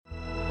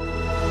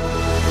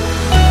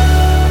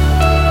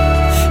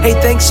Hey,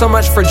 thanks so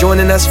much for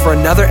joining us for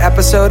another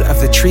episode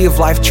of the Tree of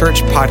Life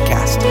Church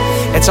podcast.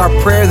 It's our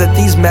prayer that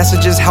these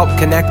messages help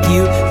connect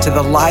you to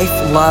the life,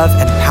 love,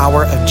 and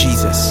power of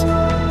Jesus.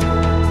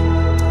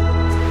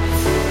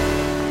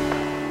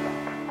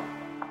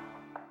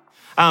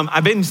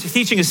 I've been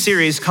teaching a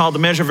series called The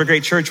Measure of a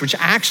Great Church, which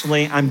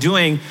actually I'm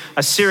doing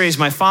a series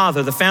my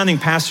father, the founding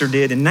pastor,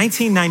 did in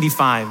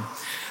 1995.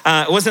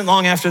 It wasn't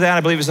long after that,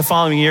 I believe it was the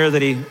following year,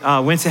 that he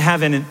went to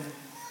heaven.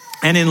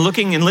 And in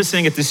looking and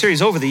listening at the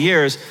series over the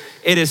years,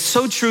 it is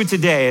so true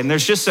today. And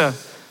there's just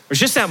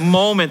that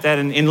moment that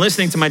in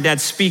listening to my dad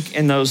speak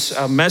in those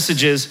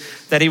messages,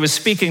 that he was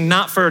speaking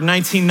not for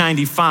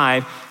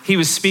 1995, he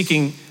was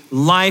speaking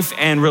life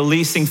and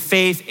releasing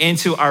faith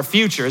into our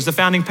future. As the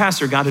founding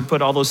pastor, God had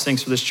put all those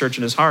things for this church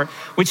in his heart,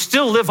 which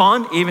still live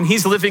on. Even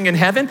he's living in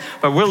heaven,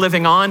 but we're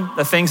living on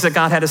the things that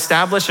God had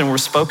established and were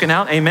spoken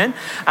out, amen,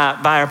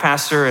 by our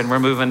pastor, and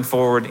we're moving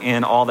forward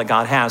in all that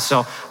God has.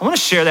 So I want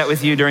to share that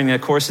with you during the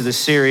course of this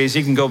series.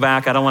 You can go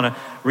back. I don't want to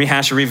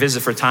rehash or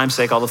revisit for time's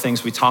sake all the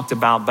things we talked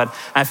about, but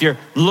if you're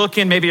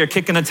looking, maybe you're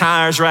kicking the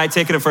tires, right,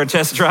 taking it for a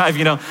test drive,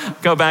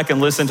 go back and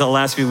listen to the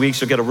last few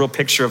weeks. You'll get a real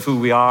picture of who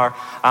we are.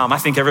 I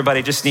think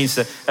everybody just needs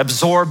to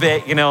absorb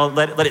it,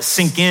 let it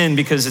sink in,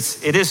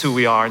 because it is who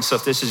we are. And so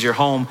if this is your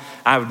home,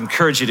 I would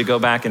encourage you to go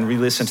back and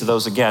re-listen to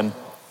those again.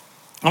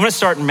 I'm going to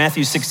start in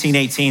Matthew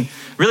 16:18,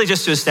 really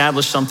just to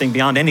establish something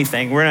beyond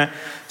anything. We're not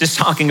just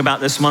talking about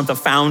this month a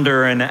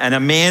founder and a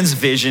man's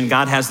vision.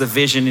 God has the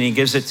vision, and he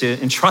gives it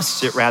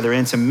entrusts it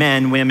into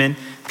men, women,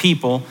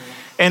 people.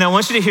 And I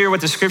want you to hear what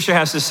the scripture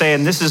has to say,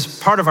 and this is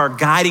part of our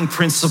guiding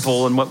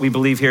principle in what we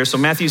believe here. So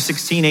Matthew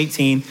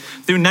 16:18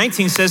 through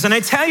 19 says, "And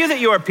I tell you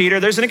that you are Peter."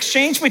 There's an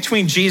exchange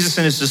between Jesus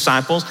and his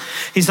disciples.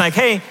 He's like,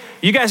 "Hey,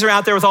 you guys are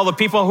out there with all the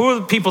people.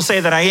 Who do people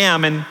say that I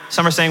am?" And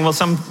some are saying, well,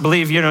 some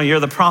believe, you're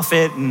the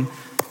prophet.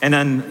 And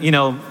then,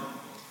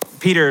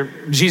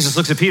 Jesus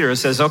looks at Peter and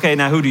says, "Okay,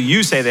 now who do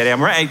you say that I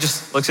am?" Right? He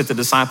just looks at the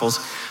disciples.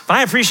 But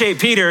I appreciate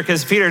Peter,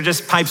 because Peter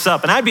just pipes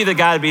up. And I'd be the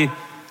guy to be,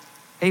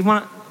 "Hey,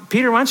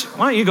 Peter, why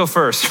don't you go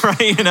first?"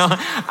 Right?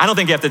 I don't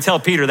think you have to tell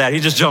Peter that.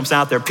 He just jumps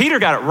out there. Peter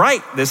got it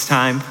right this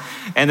time.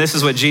 And this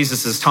is what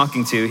Jesus is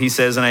talking to. He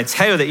says, "And I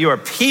tell you that you are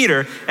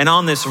Peter, and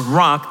on this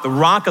rock, the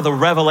rock of the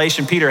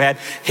revelation Peter had,"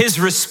 his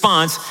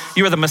response,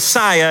 "You are the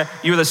Messiah,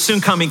 you are the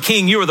soon coming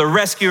King, you are the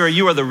rescuer,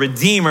 you are the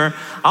Redeemer."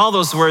 All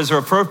those words are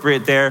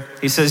appropriate there.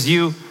 He says,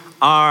 "You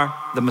are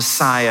the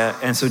Messiah."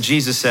 And so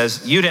Jesus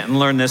says, "You didn't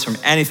learn this from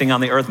anything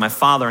on the earth. My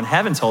Father in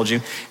heaven told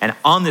you. And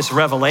on this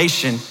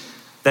revelation,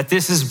 that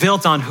this is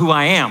built on who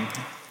I am,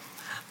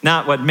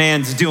 not what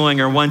man's doing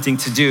or wanting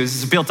to do. This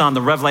is built on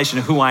the revelation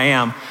of who I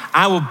am.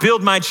 I will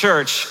build my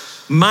church,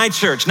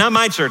 not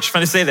my church."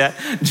 Funny to say that.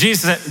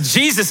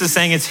 Jesus is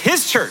saying it's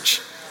his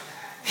church,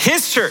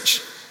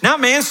 not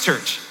man's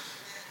church.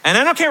 And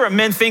I don't care what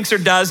men thinks or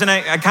does. And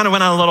I kind of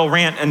went on a little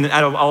rant, and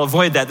I'll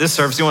avoid that this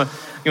service. You want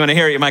to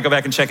hear it, you might go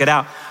back and check it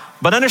out.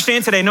 But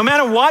understand today, no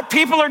matter what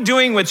people are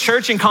doing with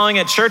church and calling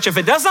it church, if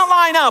it doesn't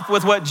line up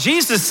with what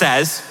Jesus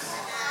says,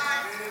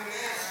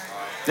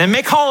 they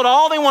may call it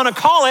all they want to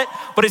call it,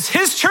 but it's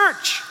his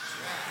church.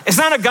 It's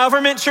not a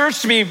government church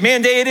to be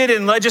mandated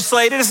and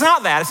legislated. It's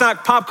not that. It's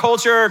not pop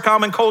culture or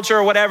common culture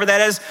or whatever that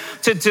is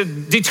to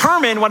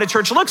determine what a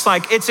church looks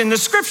like. It's in the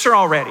scripture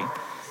already.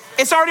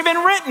 It's already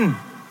been written.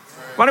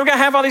 Why do we got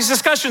to have all these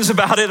discussions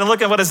about it and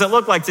look at what does it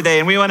look like today?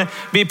 And we want to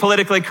be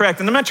politically correct.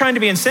 And I'm not trying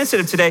to be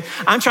insensitive today.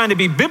 I'm trying to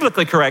be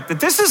biblically correct, that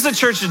this is the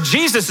church that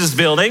Jesus is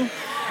building,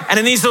 and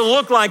it needs to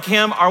look like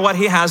him or what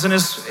he has in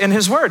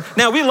his word.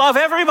 Now, we love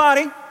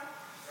everybody,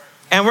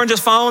 and we're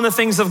just following the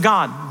things of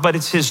God, but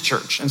it's his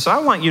church. And so I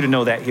want you to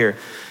know that here.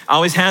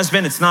 Always has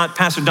been. It's not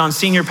Pastor Don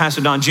Sr.,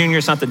 Pastor Don Jr.,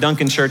 it's not the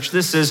Duncan Church.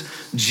 This is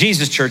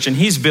Jesus' church, and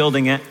he's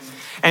building it.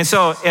 And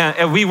so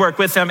we work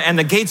with him, and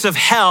the gates of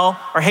hell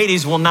or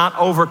Hades will not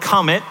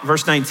overcome it.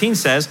 Verse 19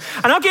 says,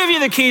 "And I'll give you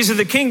the keys of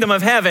the kingdom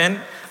of heaven.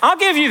 I'll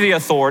give you the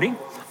authority.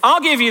 I'll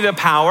give you the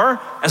power,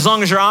 as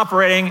long as you're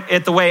operating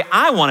it the way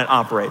I want it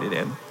operated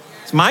in.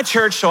 It's my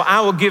church, so I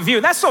will give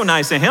you." That's so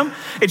nice of him.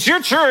 It's your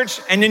church,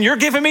 and then you're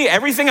giving me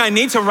everything I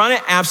need to run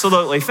it?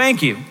 Absolutely,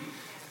 thank you.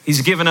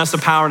 He's given us the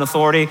power and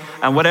authority,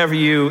 and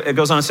it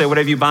goes on to say,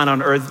 whatever you bind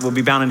on earth will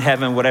be bound in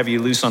heaven, whatever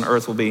you loose on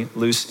earth will be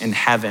loose in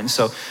heaven.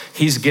 So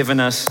he's given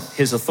us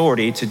his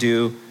authority to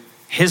do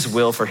his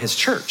will for his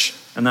church.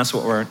 And that's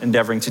what we're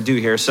endeavoring to do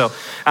here. So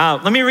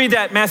let me read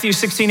that Matthew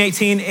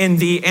 16:18 in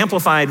the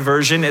Amplified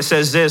version. It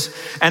says this,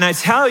 "And I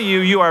tell you,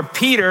 you are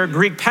Peter,"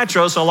 Greek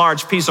Petros, a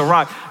large piece of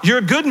rock. "You're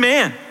a good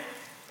man.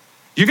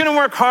 You're going to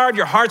work hard.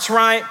 Your heart's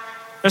right.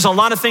 There's a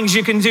lot of things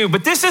you can do.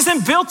 But this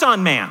isn't built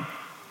on man.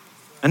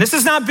 And this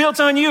is not built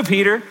on you,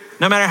 Peter,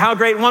 no matter how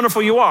great and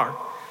wonderful you are." And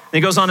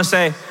he goes on to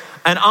say,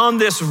 "And on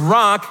this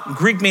rock,"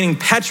 Greek meaning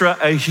Petra,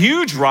 a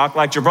huge rock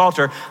like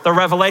Gibraltar, the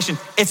revelation.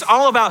 It's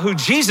all about who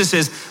Jesus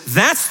is.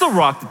 That's the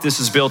rock that this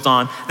is built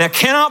on, that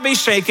cannot be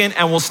shaken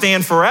and will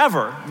stand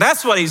forever.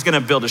 That's what he's going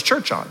to build his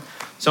church on.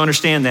 So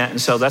understand that.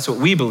 And so that's what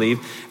we believe.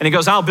 And he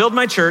goes, "I'll build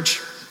my church,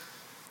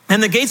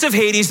 and the gates of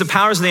Hades, the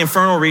powers of the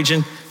infernal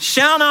region,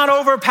 shall not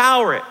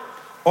overpower it,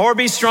 or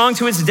be strong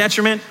to its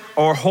detriment.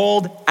 or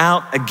hold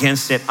out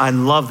against it. I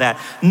love that.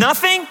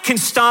 Nothing can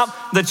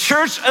stop the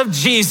church of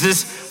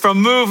Jesus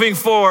from moving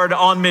forward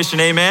on mission,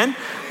 amen?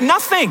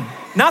 Nothing.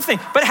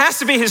 But it has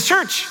to be his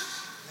church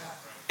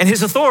and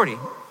his authority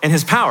and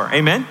his power,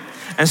 amen?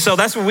 And so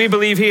that's what we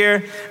believe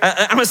here.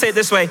 I'm gonna say it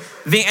this way.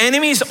 The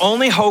enemy's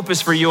only hope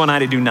is for you and I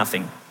to do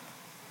nothing.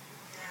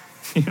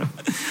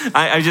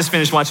 I just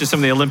finished watching some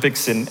of the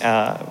Olympics and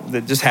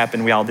that just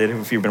happened. We all did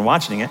if you've been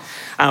watching it.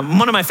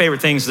 One of my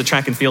favorite things is the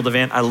track and field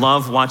event. I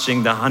love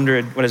watching the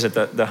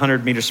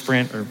 100 meter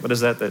sprint, or what is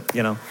that,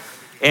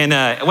 And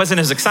it wasn't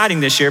as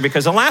exciting this year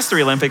because the last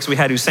 3 Olympics we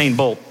had Usain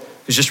Bolt,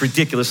 who's just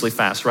ridiculously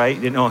fast, right?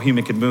 You didn't know a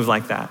human could move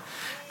like that.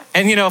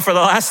 And for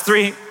the last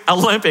 3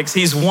 Olympics,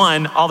 he's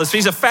won all this.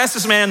 He's the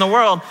fastest man in the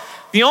world.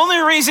 The only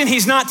reason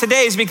he's not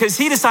today is because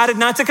he decided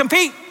not to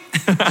compete.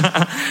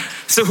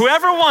 So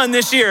whoever won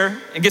this year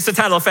and gets the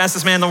title of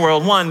fastest man in the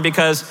world won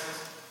because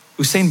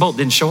Usain Bolt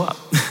didn't show up.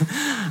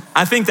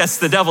 I think that's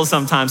the devil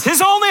sometimes.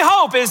 His only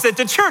hope is that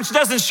the church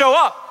doesn't show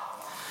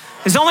up.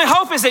 His only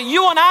hope is that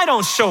you and I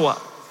don't show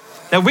up.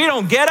 That we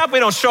don't get up, we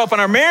don't show up in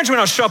our marriage, we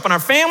don't show up in our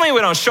family,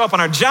 we don't show up in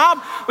our job,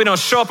 we don't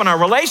show up in our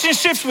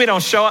relationships, we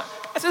don't show up.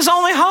 That's his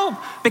only hope.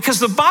 Because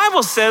the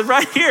Bible said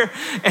right here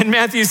in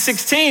Matthew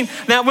 16,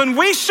 that when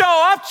we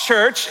show up,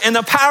 church, in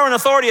the power and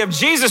authority of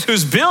Jesus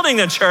who's building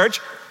the church,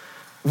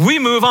 we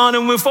move on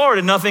and move forward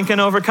and nothing can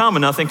overcome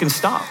and nothing can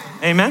stop.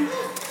 Amen?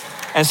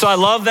 And so I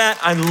love that.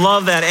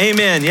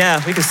 Amen.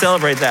 Yeah, we can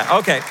celebrate that.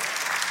 Okay.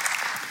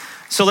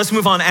 So let's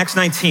move on. Acts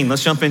 19.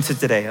 Let's jump into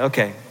today.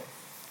 Okay.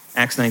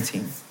 Acts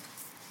 19.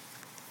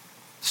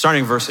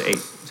 Starting verse 8.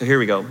 So here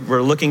we go.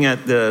 We're looking at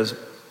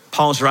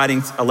Paul's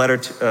writing a letter,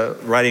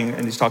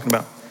 and he's talking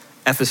about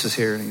Ephesus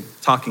here, and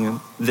he's talking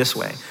this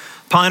way.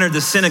 Paul entered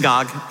the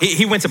synagogue.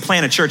 He went to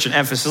plant a church in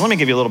Ephesus. Let me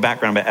give you a little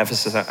background about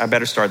Ephesus. I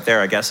better start there,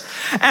 I guess.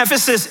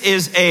 Ephesus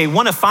is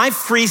one of 5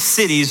 free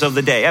cities of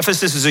the day.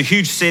 Ephesus is a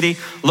huge city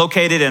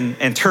located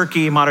in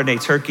Turkey, modern day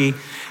Turkey.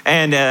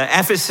 And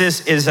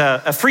Ephesus is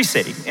a free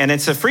city. And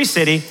it's a free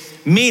city,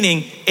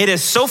 meaning it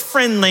is so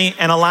friendly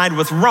and allied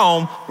with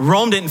Rome.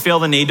 Rome didn't feel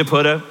the need to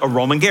put a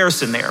Roman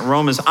garrison there.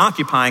 Rome is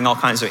occupying all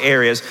kinds of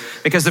areas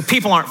because the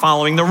people aren't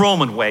following the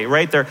Roman way,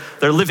 right? They're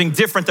living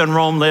different than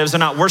Rome lives. They're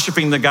not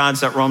worshiping the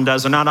gods that Rome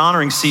does. They're not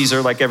honoring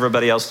Caesar like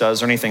everybody else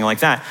does or anything like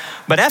that.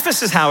 But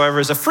Ephesus,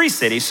 however, is a free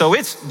city. So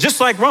it's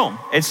just like Rome.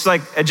 It's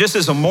like just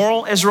as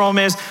immoral as Rome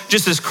is,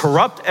 just as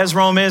corrupt as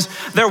Rome is.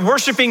 They're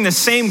worshiping the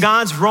same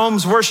gods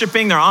Rome's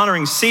worshiping. They're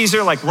honoring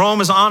Caesar like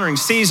Rome is honoring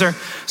Caesar.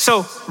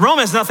 So Rome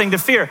has nothing to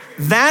fear.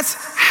 That's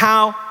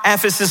how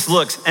Ephesus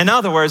looks. In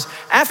other words,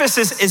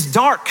 Ephesus is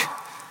dark.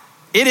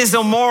 It is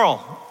immoral.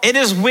 It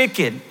is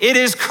wicked. It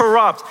is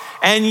corrupt.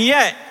 And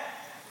yet,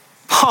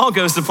 Paul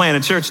goes to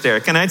plant a church there.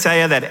 Can I tell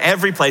you that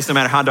every place, no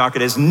matter how dark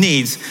it is,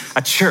 needs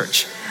a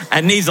church.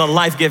 It needs a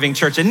life-giving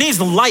church. It needs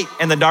light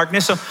in the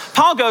darkness. So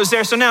Paul goes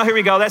there. So now here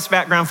we go. That's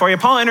background for you.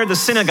 Paul entered the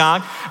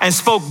synagogue and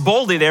spoke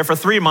boldly there for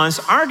 3 months,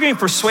 arguing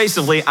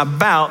persuasively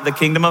about the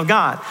kingdom of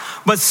God.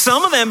 But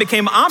some of them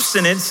became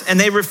obstinate and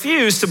they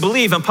refused to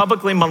believe and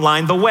publicly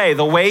maligned the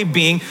way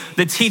being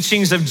the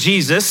teachings of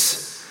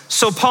Jesus.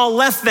 So Paul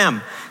left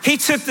them. He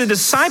took the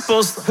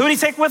disciples. Who did he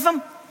take with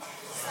him?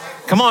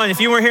 Come on, if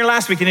you weren't here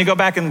last week and you go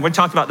back and we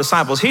talked about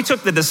disciples, he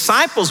took the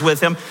disciples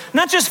with him,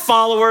 not just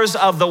followers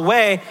of the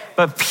way,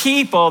 but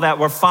people that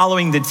were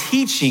following the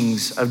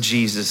teachings of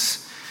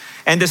Jesus.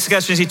 And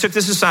discussions, he took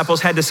the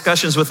disciples, had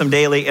discussions with them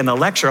daily in the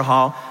lecture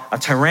hall of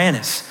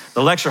Tyrannus,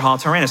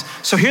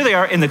 So here they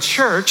are in the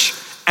church,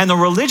 and the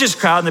religious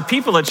crowd and the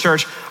people of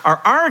church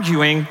are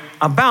arguing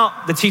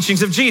about the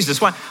teachings of Jesus.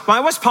 Why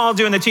was Paul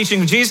doing the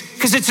teaching of Jesus?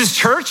 Because it's his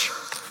church.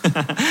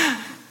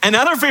 And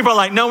other people are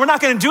like, no, we're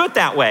not going to do it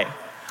that way.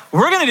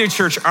 We're going to do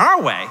church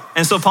our way.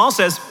 And so Paul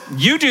says,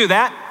 you do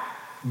that.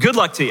 Good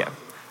luck to you.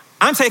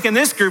 I'm taking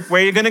this group.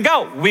 Where are you going to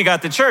go? We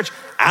got the church.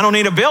 I don't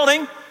need a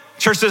building.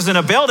 Church isn't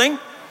a building.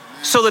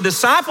 So the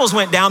disciples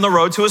went down the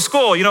road to a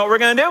school. You know what we're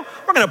going to do?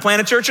 We're going to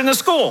plant a church in the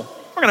school.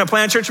 We're going to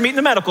plant a church meet in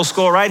the medical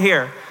school right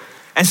here.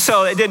 And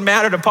so it didn't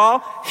matter to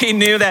Paul. He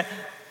knew that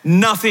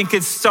nothing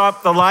could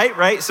stop the light,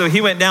 right? So he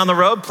went down the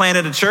road,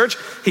 planted a church.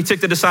 He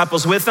took the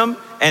disciples with him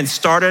and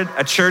started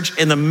a church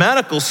in the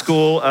medical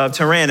school of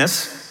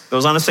Tyrannus.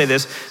 Goes on to say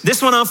this.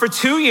 This went on for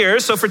 2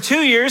 years. So for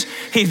 2 years,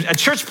 he's a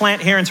church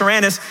plant here in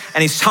Tyrannus,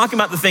 and he's talking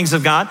about the things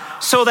of God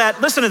so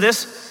that, listen to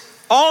this,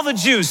 all the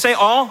Jews, say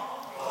all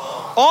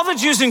the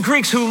Jews and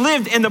Greeks who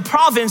lived in the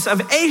province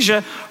of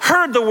Asia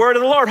heard the word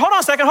of the Lord. Hold on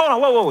a second,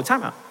 whoa,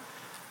 time out.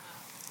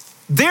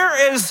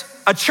 There is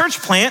a church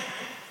plant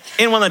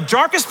in one of the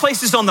darkest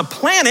places on the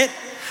planet.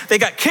 They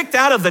got kicked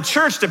out of the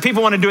church that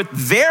people want to do it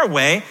their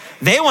way.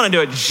 They want to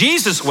do it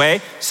Jesus'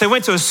 way. So they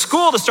went to a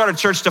school to start a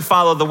church to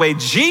follow the way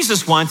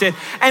Jesus wanted.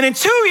 And in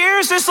 2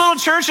 years, this little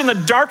church in the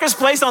darkest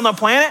place on the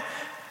planet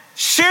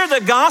shared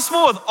the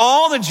gospel with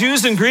all the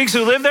Jews and Greeks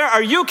who lived there.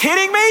 Are you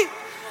kidding me?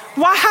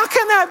 Why? How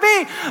can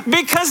that be?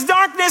 Because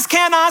darkness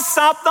cannot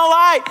stop the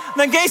light.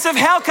 The gates of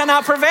hell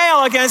cannot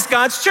prevail against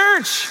God's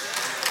church.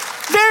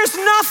 There's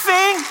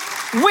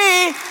nothing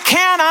we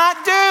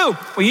cannot do.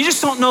 Well, you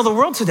just don't know the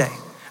world today.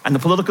 and the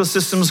political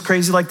system's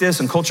crazy like this,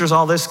 and culture's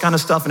all this kind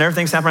of stuff, and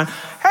everything's happening.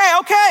 Hey,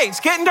 okay, it's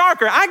getting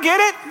darker. I get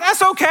it.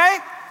 That's okay.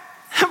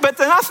 But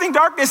nothing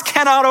darkness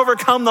cannot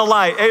overcome the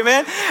light,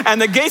 amen? And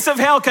the gates of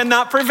hell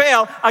cannot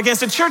prevail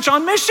against a church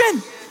on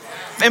mission,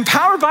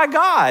 empowered by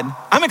God.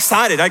 I'm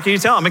excited. Can you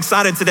tell? I'm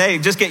excited today.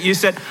 Just get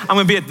used to it. I'm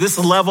going to be at this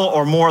level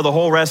or more the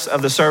whole rest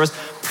of the service.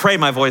 Pray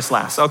my voice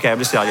lasts. Okay, I'm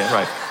just telling you,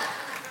 right.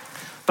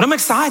 But I'm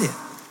excited.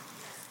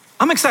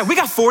 We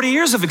got 40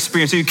 years of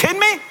experience. Are you kidding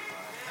me?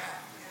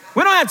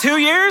 We don't have 2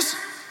 years.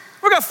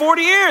 We got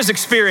 40 years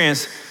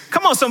experience.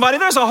 Come on, somebody.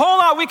 There's a whole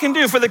lot we can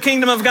do for the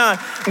kingdom of God.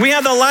 We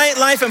have the light,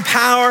 life, and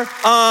power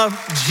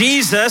of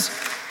Jesus.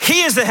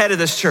 He is the head of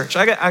this church.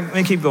 Let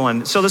me keep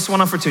going. So this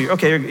went on for 2 years.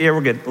 Okay, yeah, we're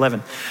good.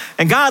 11.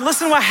 And God,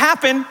 listen to what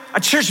happened. A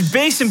church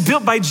based and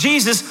built by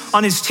Jesus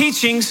on his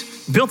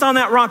teachings, built on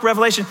that rock,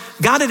 revelation.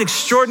 God did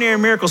extraordinary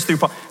miracles through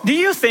Paul. Do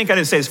you think, I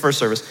didn't say this first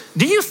service,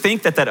 do you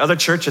think that other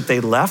church that they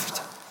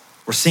left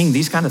were seeing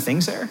these kind of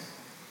things there?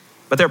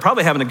 But they're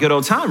probably having a good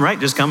old time, right?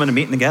 Just coming and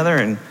meeting together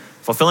and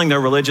fulfilling their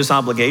religious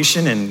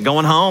obligation and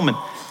going home and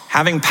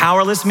having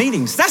powerless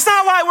meetings. That's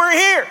not why we're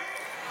here.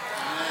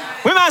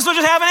 We might as well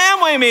just have an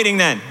Amway meeting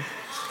then.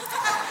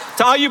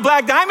 To all you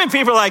Black Diamond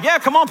people are like, yeah,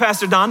 come on,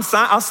 Pastor Don,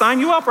 I'll sign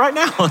you up right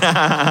now.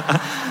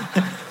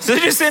 So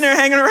they're just sitting there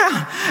hanging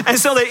around. And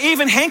so that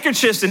even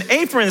handkerchiefs and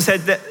aprons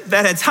that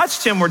had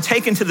touched him were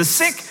taken to the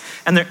sick,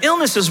 and their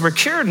illnesses were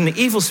cured, and the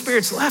evil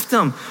spirits left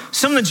them.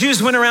 Some of the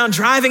Jews went around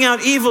driving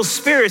out evil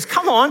spirits,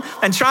 come on,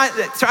 and tried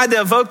to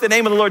evoke the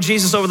name of the Lord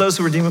Jesus over those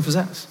who were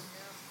demon-possessed.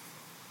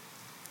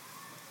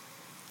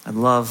 I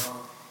love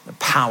the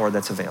power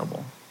that's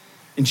available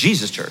in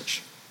Jesus'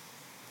 church,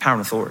 power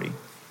and authority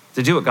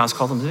to do what God's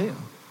called them to do.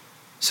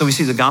 So we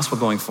see the gospel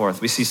going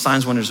forth. We see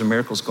signs, wonders, and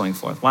miracles going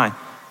forth. Why?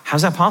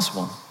 How's that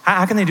possible?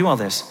 How can they do all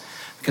this?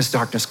 Because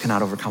darkness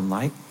cannot overcome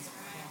light,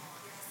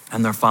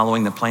 and they're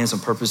following the plans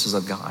and purposes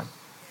of God.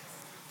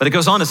 But it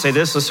goes on to say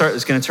this.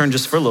 It's going to turn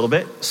just for a little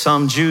bit.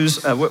 Some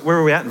Jews, where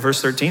were we at in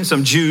verse 13?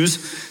 Some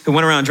Jews who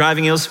went around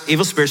driving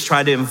evil spirits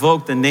tried to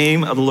invoke the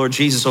name of the Lord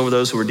Jesus over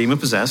those who were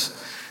demon-possessed.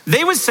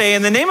 They would say,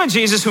 in the name of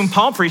Jesus whom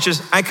Paul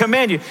preaches, I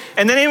command you.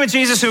 In the name of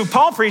Jesus whom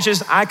Paul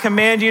preaches, I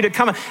command you to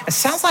come. It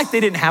sounds like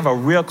they didn't have a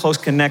real close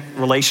connect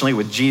relationally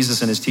with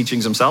Jesus and his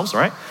teachings themselves,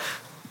 right?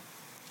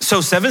 So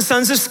 7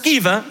 sons of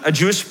Sceva, a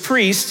Jewish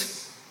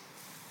priest,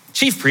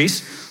 chief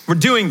priest, were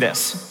doing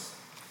this.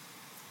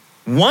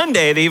 One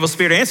day, the evil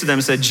spirit answered them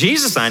and said,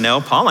 Jesus I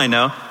know, Paul I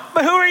know,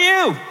 but who are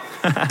you?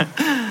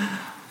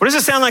 What does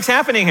it sound like's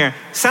happening here?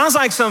 Sounds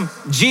like some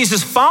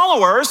Jesus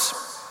followers,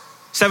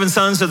 7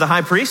 sons of the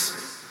high priest,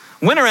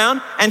 went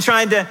around and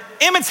tried to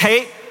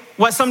imitate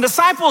what some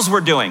disciples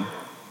were doing.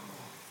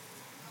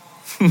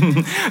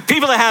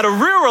 People that had a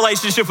real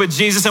relationship with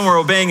Jesus and were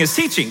obeying his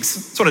teachings.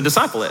 That's what a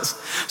disciple is.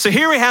 So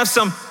here we have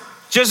some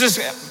just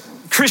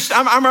Christian,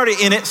 I'm already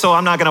in it, so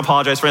I'm not gonna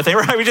apologize for anything,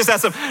 right? We just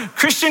have some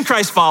Christian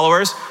Christ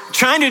followers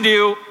trying to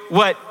do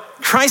what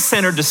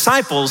Christ-centered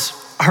disciples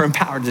are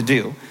empowered to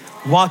do,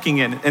 walking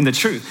in the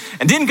truth.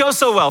 And didn't go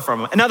so well for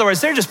them. In other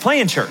words, they're just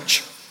playing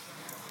church.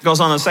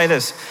 Goes on to say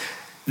this.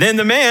 Then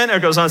the man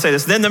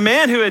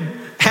who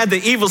had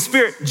the evil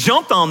spirit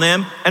jumped on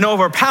them and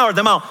overpowered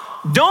them all.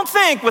 Don't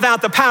think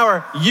without the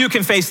power you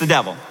can face the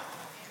devil.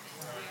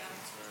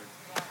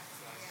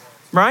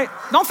 Right?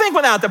 Don't think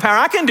without the power.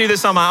 I can do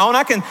this on my own.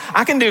 I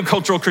can do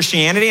cultural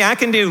Christianity. I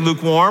can do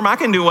lukewarm. I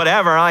can do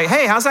whatever. Like,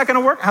 hey, how's that going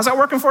to work? How's that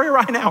working for you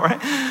right now, right?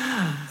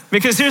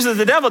 Because here's what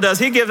the devil does.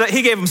 He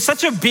gave him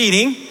such a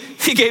beating.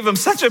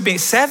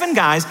 7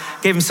 guys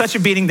gave him such a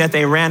beating that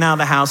they ran out of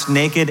the house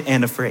naked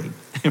and afraid.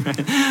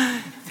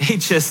 They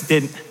just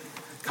didn't.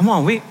 Come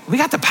on, we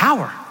got the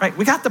power, right?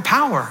 We got the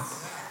power.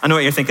 I know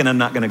what you're thinking. I'm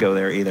not going to go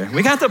there either.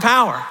 We got the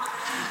power.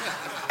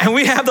 And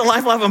we have the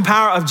life, love, and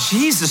power of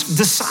Jesus,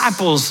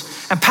 disciples,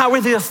 and power,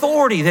 the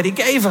authority that he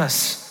gave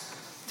us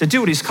to do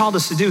what he's called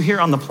us to do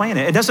here on the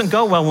planet. It doesn't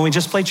go well when we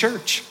just play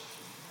church.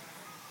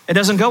 It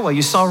doesn't go well.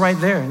 You saw right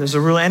there. There's a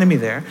real enemy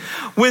there.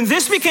 When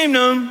this became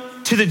known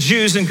to the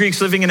Jews and Greeks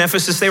living in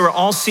Ephesus, they were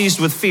all seized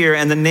with fear,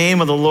 and the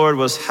name of the Lord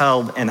was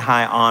held in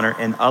high honor.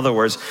 In other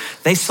words,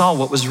 they saw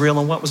what was real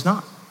and what was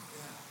not.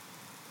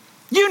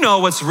 You know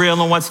what's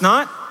real and what's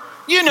not.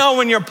 You know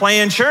when you're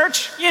playing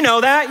church. You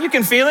know that. You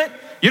can feel it.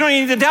 You don't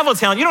need the devil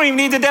telling you. You don't even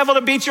need the devil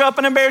to beat you up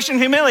and embarrass you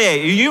and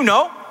humiliate you. You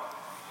know.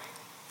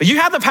 But you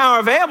have the power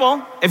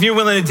available if you're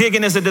willing to dig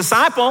in as a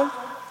disciple,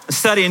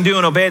 study and do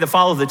and obey to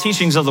follow the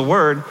teachings of the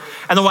word.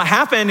 And then what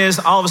happened is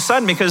all of a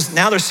sudden, because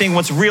now they're seeing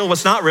what's real,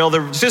 what's not real.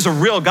 This is a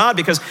real God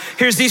because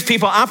here's these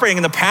people operating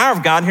in the power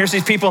of God. And here's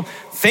these people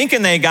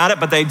thinking they got it,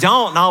 but they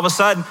don't. And all of a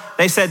sudden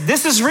they said,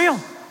 this is real.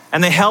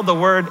 And they held the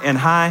word in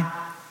high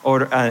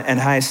order and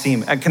high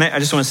esteem. I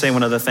just want to say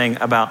one other thing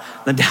about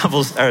the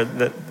devil's, or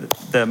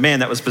the man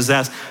that was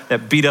possessed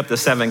that beat up the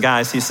 7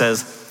 guys. He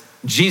says,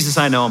 Jesus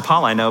I know and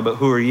Paul I know, but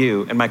who are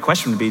you? And my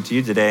question would be to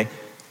you today,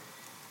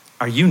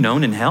 are you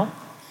known in hell?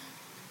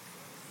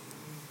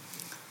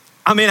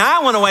 I mean, I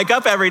want to wake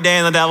up every day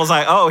and the devil's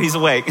like, oh, he's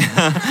awake.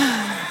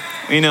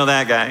 You know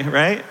that guy,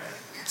 right?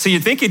 So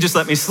you'd think he'd just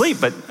let me sleep,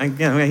 but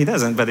he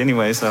doesn't. But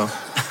anyway, so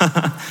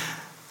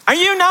Are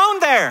you known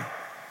there?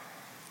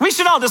 We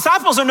should all,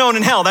 disciples are known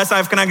in hell. That's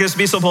how, can I just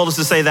be so bold as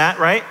to say that,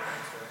 right?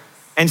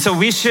 And so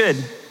we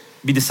should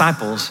be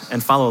disciples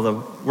and follow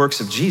the works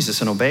of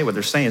Jesus and obey what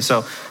they're saying.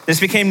 So this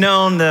became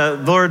known, the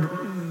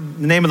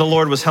name of the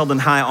Lord was held in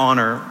high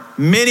honor.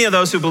 Many of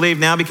those who believed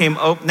now came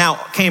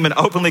and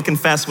openly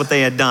confessed what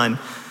they had done.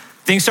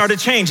 Things started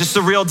to change. It's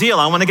the real deal.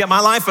 I want to get my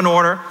life in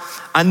order.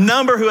 A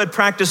number who had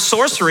practiced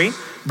sorcery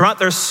brought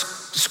their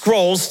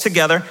scrolls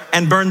together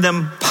and burned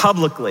them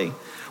publicly.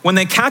 When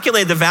they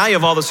calculated the value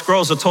of all the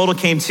scrolls, the total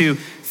came to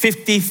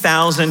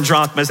 50,000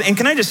 drachmas. And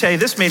can I just tell you,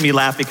 this made me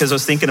laugh because I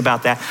was thinking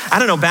about that. I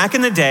don't know, back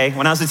in the day,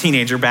 when I was a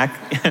teenager, back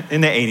in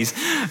the 80s,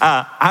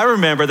 I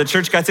remember the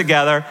church got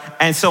together,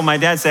 and so my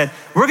dad said,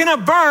 we're gonna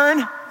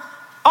burn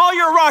all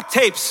your rock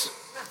tapes.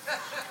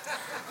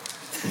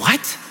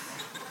 What?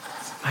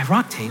 My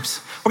rock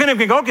tapes? We're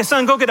gonna go,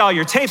 son, go get all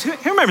your tapes.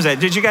 Who remembers that?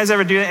 Did you guys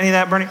ever do any of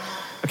that burning?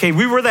 Okay,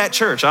 we were that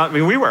church.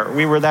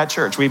 We were that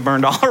church. We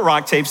burned all our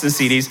rock tapes and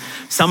CDs.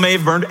 Some may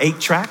have burned 8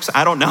 tracks.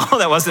 I don't know.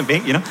 That wasn't me,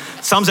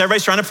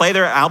 everybody's trying to play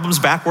their albums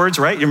backwards,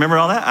 right? You remember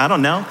all that? I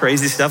don't know.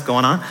 Crazy stuff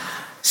going on.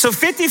 So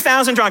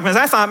 50,000 drachmas.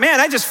 I thought, man,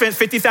 I just spent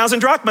 50,000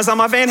 drachmas on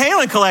my Van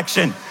Halen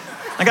collection.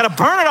 I got to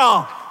burn it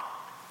all.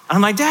 And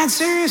I'm like, Dad,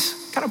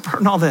 serious? Got to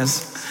burn all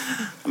this.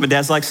 And my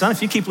dad's like, son,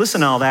 if you keep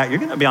listening to all that, you're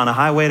going to be on a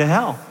highway to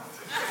hell.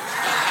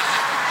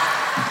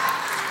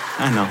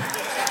 I know.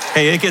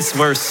 Hey, it gets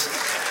worse.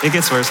 It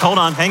gets worse. Hold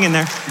on, hang in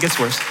there. It gets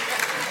worse.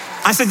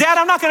 I said, Dad,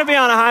 I'm not gonna be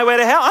on a highway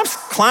to hell. I'm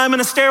climbing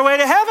a stairway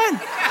to heaven.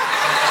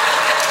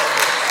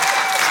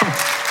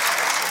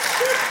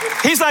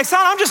 He's like,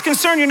 son, I'm just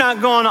concerned you're not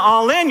going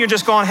all in. You're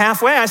just going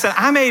halfway. I said,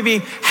 I may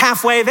be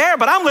halfway there,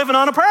 but I'm living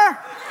on a prayer.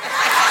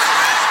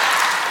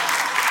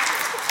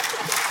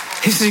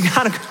 He says,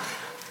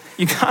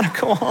 you gotta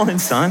go all in,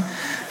 son.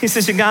 He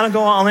says, you gotta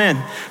go all in.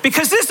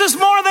 Because this is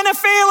more than a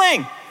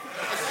feeling.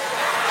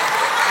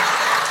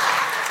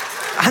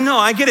 I know,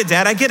 I get it,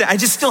 Dad, I get it. I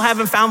just still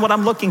haven't found what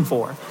I'm looking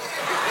for.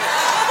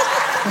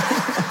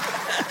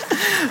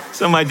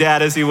 So my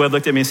dad, as he would,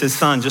 looked at me and said,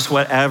 son, just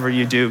whatever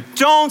you do,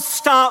 don't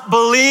stop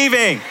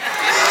believing.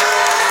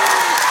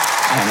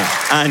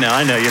 I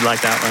know, you'd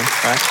like that one,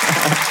 right?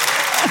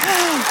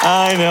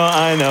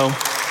 I know.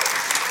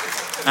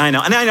 And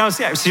I know,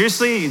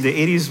 seriously, the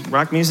 80s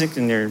rock music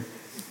in your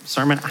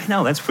sermon, I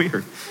know, that's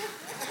weird.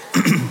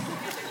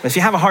 But if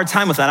you have a hard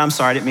time with that, I'm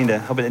sorry, I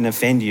hope it didn't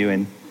offend you.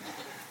 And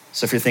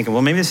so if you're thinking,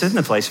 well, maybe this isn't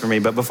the place for me,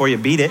 but before you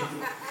beat it,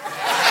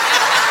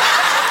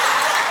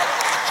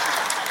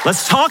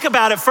 let's talk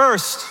about it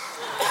first.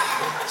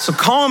 So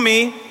call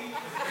me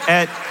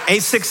at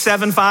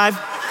 8675.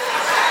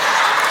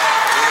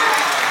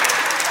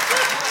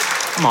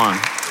 Come on.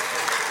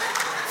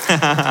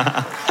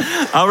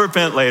 I'll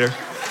repent later.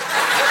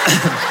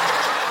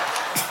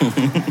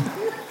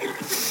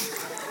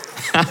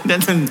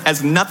 That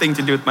has nothing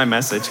to do with my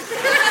message.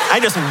 I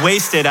just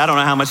wasted, I don't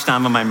know how much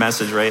time on my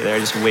message right there. I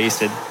just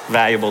wasted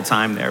valuable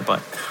time there,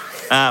 but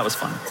it was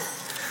fun.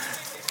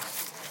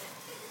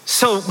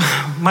 So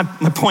my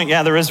point,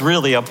 there is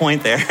really a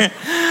point there.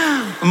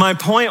 My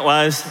point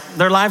was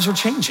their lives were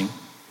changing.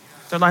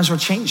 Their lives were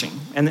changing.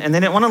 And they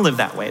didn't want to live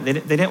that way. They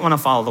didn't want to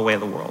follow the way of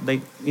the world.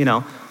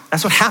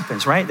 That's what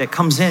happens, right? That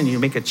comes in, you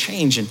make a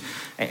change,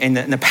 and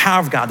the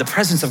power of God, the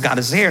presence of God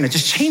is there, and it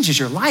just changes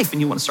your life,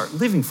 and you want to start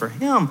living for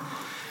Him.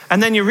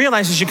 And then you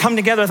realize as you come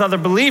together with other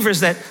believers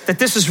that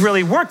this is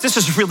really work, this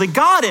is really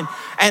God, and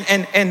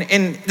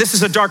this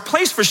is a dark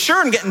place for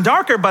sure and getting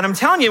darker, but I'm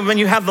telling you, when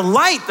you have the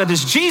light that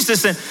is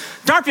Jesus, and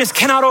darkness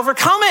cannot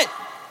overcome it.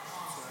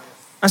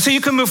 And so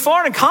you can move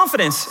forward in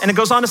confidence. And it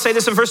goes on to say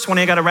this in verse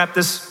 20, I gotta wrap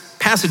this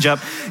passage up.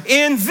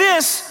 In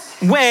this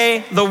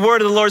way, the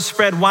word of the Lord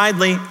spread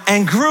widely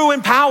and grew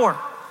in power.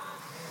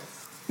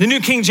 The New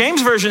King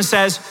James Version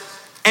says,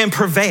 and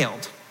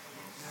prevailed.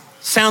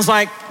 Sounds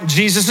like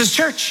Jesus'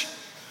 church.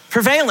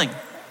 Prevailing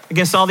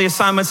against all the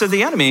assignments of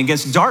the enemy,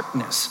 against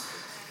darkness.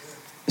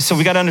 So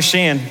we got to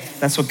understand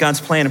that's what God's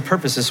plan and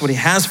purpose is, what He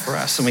has for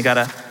us, and we got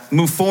to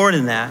move forward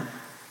in that.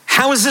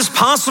 How is this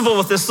possible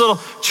with this little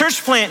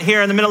church plant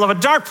here in the middle of a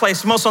dark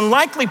place, the most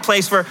unlikely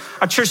place for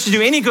a church to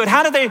do any good?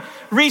 How did they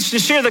reach to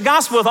share the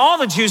gospel with all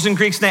the Jews and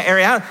Greeks in that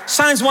area? How,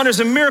 signs, wonders,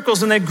 and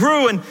miracles, and they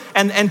grew, and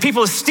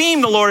people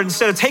esteemed the Lord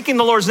instead of taking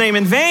the Lord's name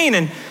in vain.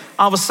 And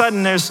all of a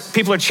sudden,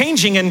 people are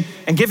changing and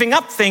giving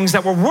up things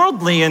that were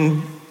worldly,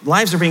 and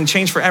lives are being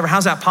changed forever.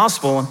 How's that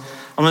possible? And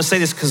I'm going to say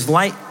this because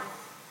light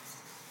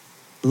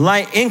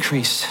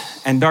increased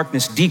and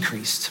darkness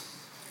decreased.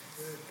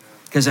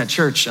 Because that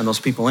church and those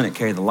people in it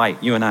carry the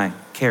light. You and I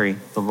carry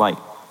the light.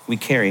 We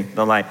carry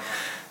the light.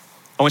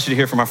 I want you to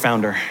hear from our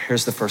founder.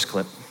 Here's the first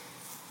clip.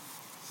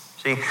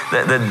 See,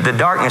 the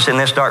darkness in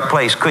this dark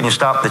place couldn't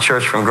stop the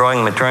church from growing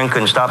and maturing,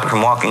 couldn't stop it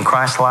from walking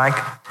Christ-like,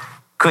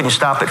 couldn't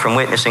stop it from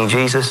witnessing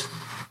Jesus,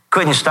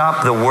 couldn't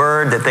stop the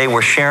word that they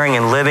were sharing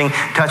and living,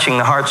 touching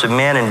the hearts of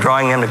men and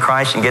drawing them to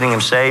Christ and getting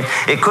them saved.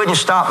 It couldn't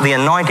stop the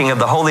anointing of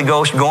the Holy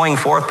Ghost going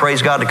forth,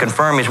 praise God, to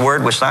confirm His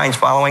word with signs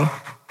following.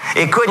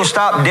 It couldn't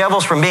stop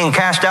devils from being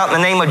cast out in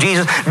the name of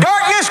Jesus.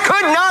 Darkness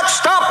could not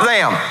stop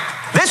them.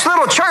 This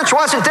little church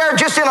wasn't there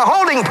just in a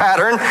holding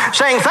pattern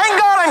saying, thank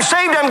God I'm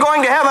saved, I'm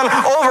going to heaven,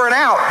 over and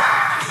out.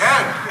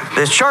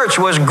 This church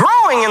was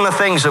growing in the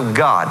things of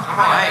God.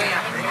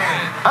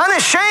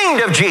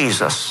 Unashamed of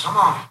Jesus.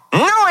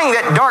 Knowing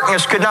that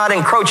darkness could not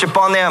encroach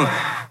upon them,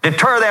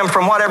 deter them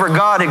from whatever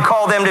God had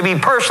called them to be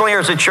personally or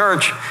as a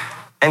church,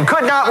 and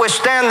could not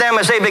withstand them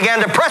as they began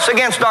to press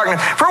against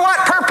darkness. For what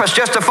purpose?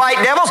 Just to fight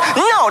devils?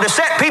 No, to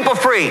set people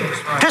free.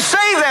 To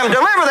save them,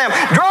 deliver them,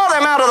 draw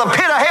them out of the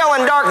pit of hell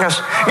and darkness.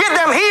 Get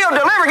them healed,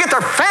 deliver, get their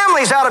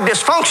families out of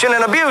dysfunction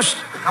and abuse.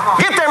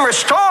 Get them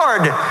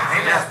restored,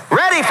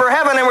 ready for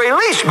heaven, and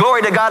release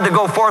glory to God to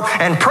go forth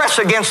and press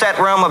against that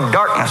realm of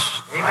darkness,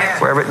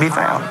 wherever it be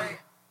found.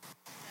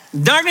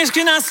 Darkness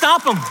cannot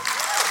stop them.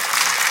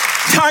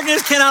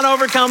 Darkness cannot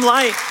overcome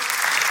light.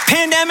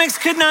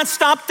 Pandemics could not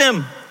stop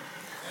them.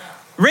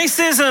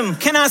 Racism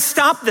cannot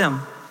stop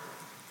them.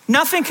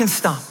 Nothing can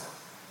stop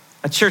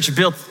a church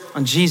built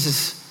on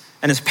Jesus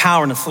and his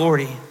power and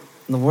authority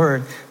and the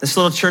word. This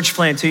little church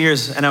plant 2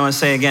 years, and I want to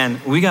say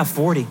again, we got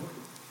 40.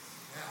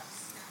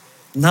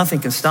 Nothing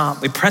can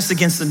stop. We press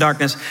against the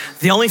darkness.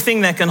 The only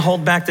thing that can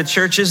hold back the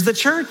church is the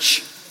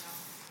church.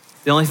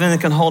 The only thing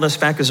that can hold us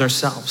back is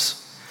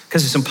ourselves,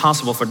 because it's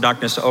impossible for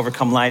darkness to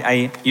overcome light.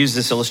 I use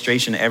this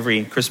illustration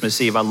every Christmas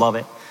Eve. I love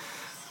it.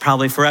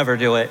 Probably forever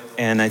do it.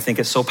 And I think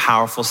it's so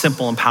powerful,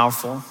 simple and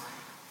powerful,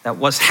 that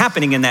what's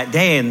happening in that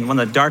day and one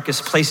of the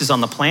darkest places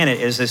on the planet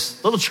is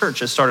this little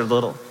church that started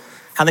little.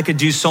 How they could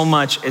do so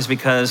much is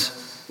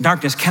because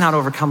darkness cannot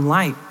overcome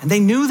light. And they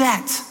knew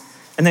that,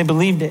 and they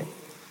believed it.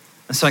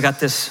 And so I got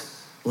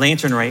this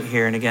lantern right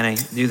here. And again, I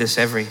do this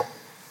every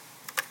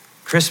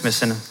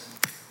Christmas. And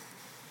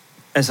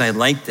as I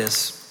light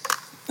this,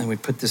 and we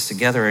put this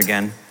together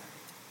again,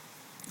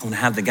 I want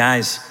to have the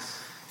guys,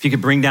 if you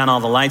could bring down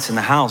all the lights in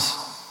the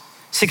house.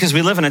 See, because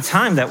we live in a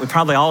time that we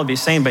probably all would be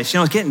saying, but it's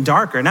getting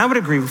darker. And I would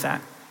agree with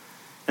that.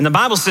 And the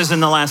Bible says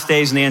in the last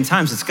days and the end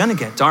times, it's going to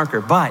get darker,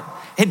 but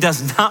it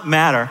does not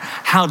matter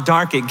how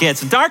dark it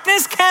gets.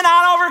 Darkness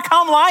cannot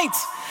overcome light.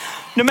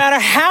 No matter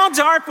how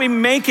dark we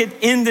make it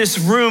in this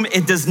room,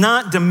 it does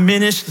not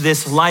diminish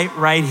this light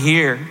right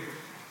here.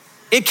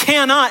 It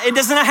cannot. It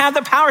does not have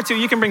the power to.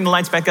 You can bring the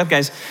lights back up,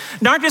 guys.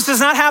 Darkness does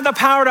not have the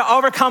power to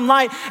overcome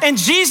light. And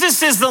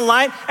Jesus is the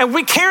light, and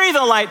we carry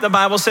the light, the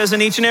Bible says,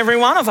 in each and every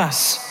one of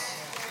us.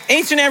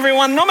 Each and every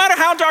one, no matter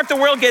how dark the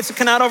world gets, it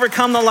cannot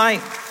overcome the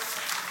light.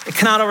 It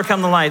cannot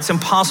overcome the light. It's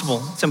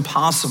impossible. It's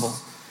impossible.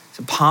 It's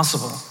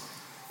impossible.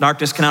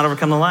 Darkness cannot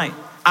overcome the light.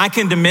 I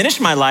can diminish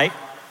my light.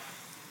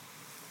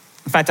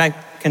 In fact, I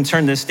can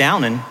turn this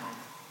down and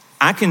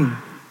I can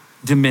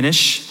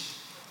diminish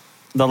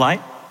the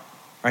light,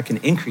 or I can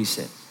increase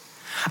it.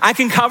 I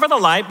can cover the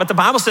light, but the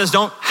Bible says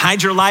don't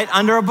hide your light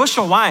under a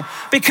bushel. Why?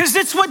 Because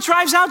it's what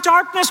drives out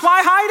darkness.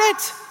 Why hide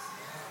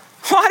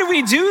it? Why do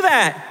we do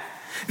that?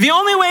 The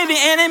only way the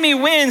enemy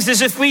wins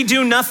is if we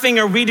do nothing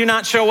or we do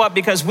not show up,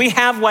 because we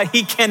have what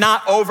he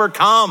cannot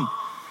overcome.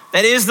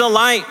 That is the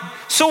light.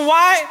 So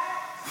why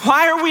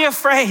are we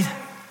afraid?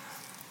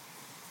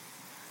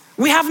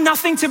 We have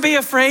nothing to be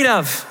afraid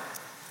of.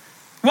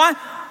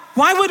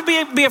 Why would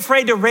we be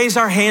afraid to raise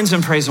our hands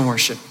in praise and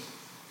worship?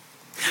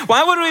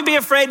 Why would we be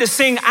afraid to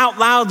sing out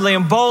loudly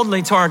and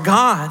boldly to our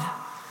God?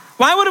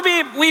 Why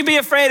would we be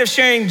afraid of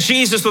sharing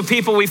Jesus with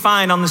people we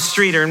find on the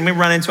street or we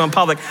run into in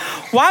public?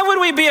 Why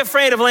would we be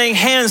afraid of laying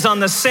hands on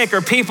the sick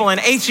or people in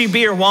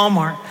H-E-B or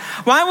Walmart?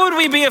 Why would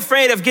we be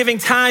afraid of giving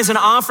tithes and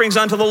offerings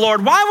unto the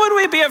Lord? Why would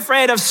we be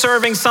afraid of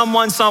serving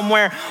someone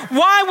somewhere?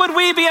 Why would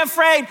we be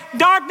afraid?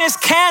 Darkness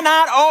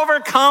cannot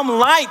overcome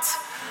light.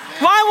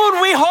 Why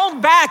would we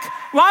hold back?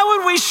 Why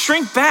would we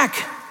shrink back?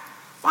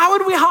 Why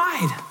would we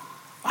hide?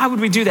 Why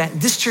would we do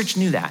that? This church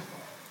knew that.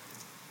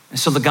 And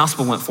so the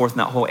gospel went forth in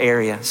that whole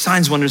area.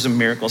 Signs, wonders, and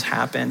miracles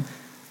happen.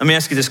 Let me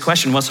ask you this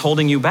question. What's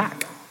holding you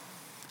back?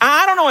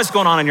 I don't know what's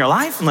going on in your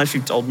life unless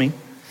you've told me.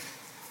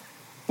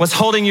 What's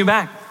holding you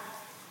back?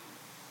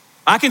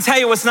 I can tell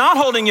you what's not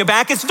holding you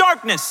back. It's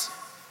darkness.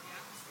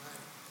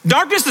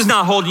 Darkness is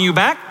not holding you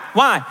back.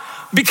 Why?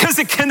 Because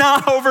it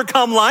cannot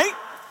overcome light.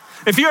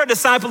 If you're a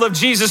disciple of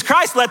Jesus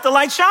Christ, let the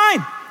light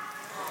shine.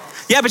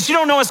 Yeah, but you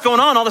don't know what's going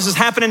on. All this is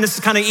happening. This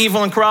is kind of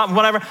evil and corrupt and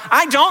whatever.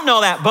 I don't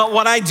know that. But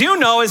what I do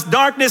know is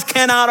darkness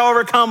cannot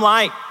overcome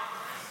light.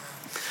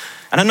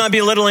 And I'm not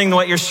belittling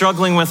what you're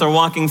struggling with or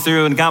walking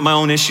through and got my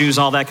own issues,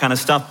 all that kind of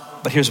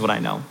stuff. But here's what I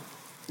know.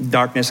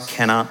 Darkness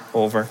cannot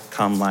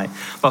overcome light.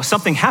 Well,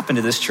 something happened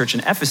to this church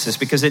in Ephesus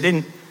because it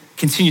didn't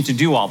continue to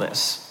do all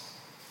this.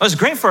 It was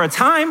great for a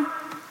time,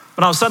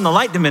 but all of a sudden the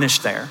light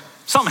diminished there.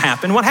 Something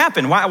happened. What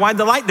happened? Why did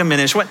the light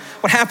diminish? What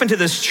happened to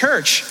this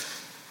church?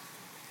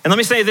 And let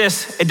me say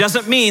this, it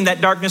doesn't mean that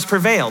darkness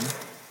prevailed.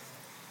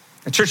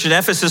 The church at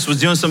Ephesus was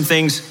doing some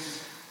things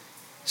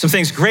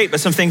great, but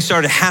some things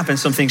started to happen,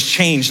 some things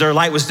changed. Their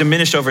light was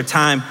diminished over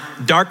time.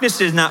 Darkness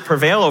did not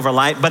prevail over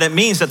light, but it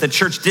means that the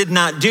church did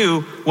not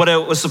do what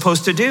it was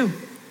supposed to do.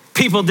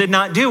 People did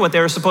not do what they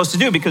were supposed to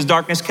do because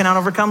darkness cannot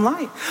overcome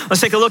light.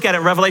 Let's take a look at it.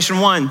 Revelation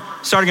 1,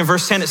 starting in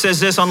verse 10, it says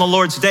this: on the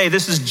Lord's day.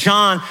 This is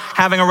John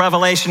having a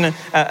revelation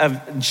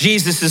of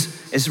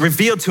Jesus' is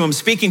revealed to him,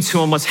 speaking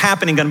to him what's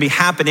happening, gonna be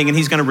happening, and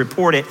he's gonna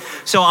report it.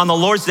 So on the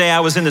Lord's day, I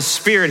was in the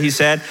Spirit, he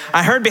said.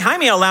 I heard behind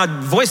me a loud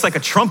voice like a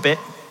trumpet,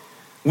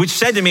 which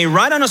said to me,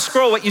 write on a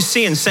scroll what you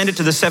see and send it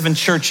to the seven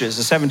churches.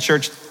 The seven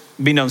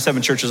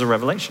churches of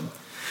Revelation.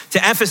 To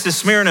Ephesus,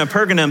 Smyrna,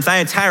 Pergamum,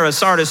 Thyatira,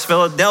 Sardis,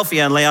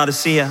 Philadelphia, and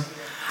Laodicea.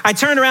 I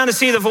turned around to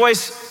see the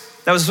voice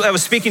that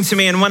was speaking to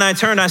me, and when I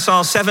turned, I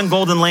saw 7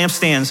 golden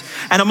lampstands.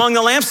 And among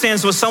the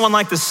lampstands was someone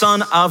like the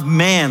Son of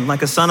Man,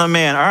 like a son of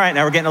man. All right,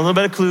 now we're getting a little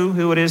bit of clue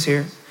who it is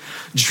here.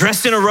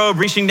 Dressed in a robe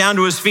reaching down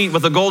to his feet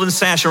with a golden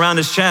sash around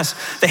his chest.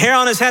 The hair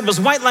on his head was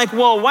white like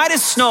wool, white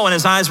as snow, and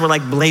his eyes were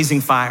like blazing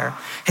fire.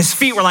 His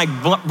feet were like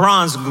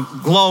bronze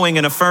glowing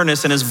in a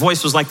furnace, and his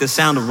voice was like the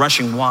sound of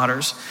rushing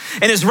waters.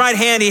 In his right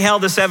hand he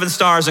held the 7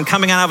 stars, and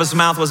coming out of his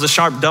mouth was a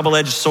sharp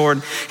double-edged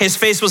sword. His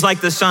face was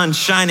like the sun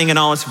shining in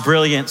all its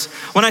brilliance.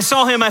 When I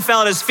saw him, I fell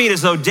at his feet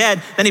as though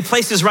dead. Then he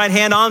placed his right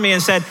hand on me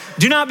and said,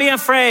 do not be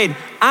afraid.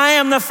 I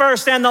am the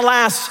first and the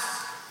last.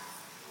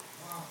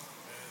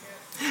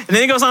 And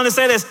then he goes on to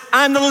say this,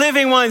 I'm the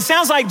living one.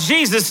 Sounds like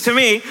Jesus to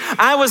me.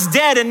 I was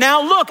dead and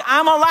now look,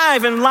 I'm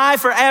alive and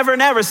live forever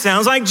and ever.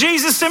 Sounds like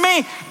Jesus to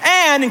me.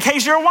 And in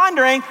case you're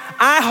wondering,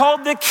 I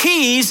hold the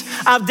keys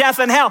of death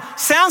and hell.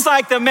 Sounds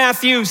like the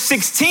Matthew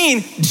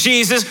 16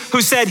 Jesus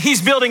who said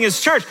he's building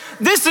his church.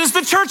 This is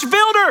the church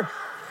builder.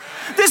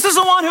 This is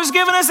the one who's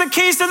given us the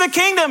keys to the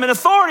kingdom and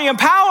authority and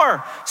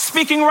power.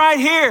 Speaking right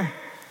here.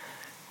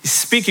 He's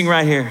speaking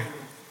right here.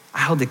 I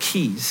hold the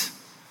keys.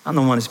 I'm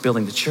the one who's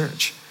building the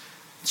church.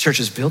 The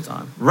church is built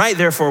on. Write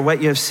therefore what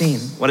you have seen,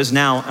 what is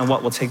now and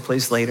what will take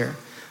place later.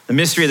 The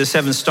mystery of the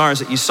 7 stars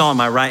that you saw in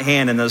my right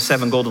hand and those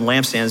 7 golden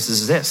lampstands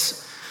is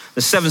this.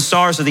 The 7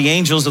 stars are the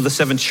angels of the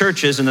 7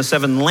 churches, and the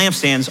 7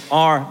 lampstands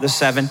are the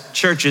 7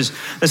 churches.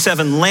 The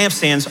 7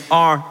 lampstands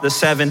are the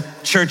 7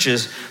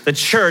 churches. The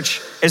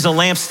church is a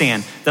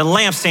lampstand. The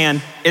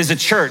lampstand is a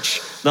church.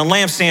 The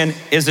lampstand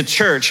is a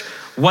church.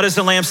 What does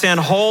the lampstand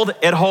hold?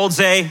 It holds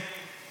a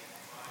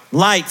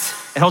light.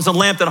 It holds a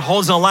lamp that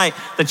holds a light.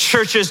 The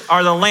churches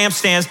are the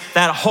lampstands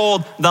that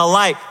hold the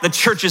light. The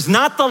church is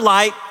not the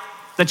light.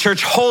 The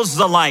church holds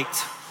the light.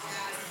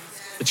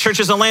 The church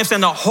is a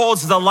lampstand that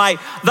holds the light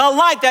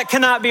that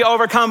cannot be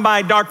overcome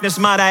by darkness,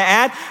 might I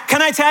add.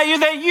 Can I tell you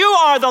that you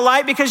are the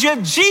light because you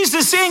have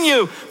Jesus in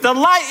you? The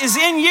light is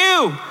in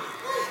you,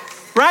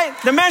 right?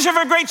 The measure of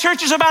a great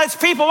church is about its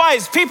people. Why?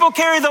 Its people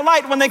carry the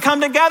light when they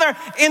come together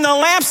in the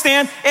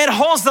lampstand. It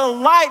holds the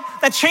light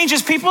that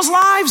changes people's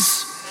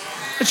lives.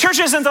 The church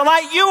isn't the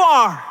light, you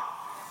are.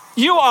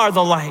 You are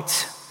the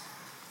light.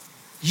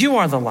 You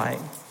are the light.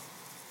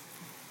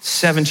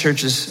 7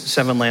 churches,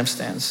 7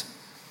 lampstands.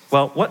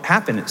 Well, what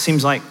happened? It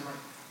seems like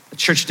the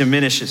church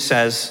diminished, it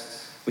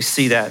says. We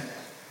see that.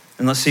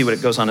 And let's see what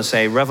it goes on to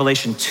say.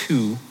 Revelation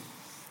 2,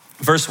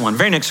 verse 1.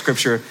 Very next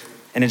scripture,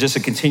 and it's just a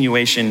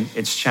continuation.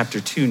 It's chapter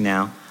 2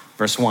 now,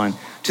 verse 1.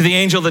 To the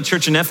angel of the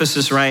church in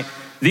Ephesus write,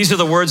 these are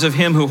the words of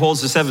him who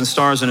holds the 7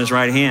 stars in his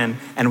right hand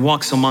and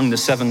walks among the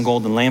 7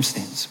 golden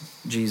lampstands.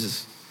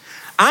 Jesus.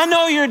 I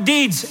know your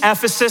deeds,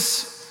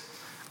 Ephesus.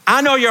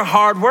 I know your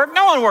hard work.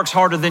 No one works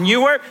harder than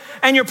you work.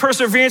 And your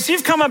perseverance.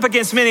 You've come up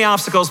against many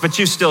obstacles, but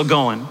you're still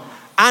going.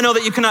 I know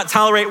that you cannot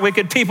tolerate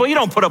wicked people. You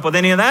don't put up with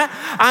any of that.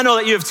 I know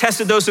that you have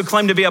tested those who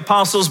claim to be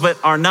apostles, but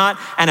are not,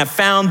 and have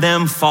found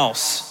them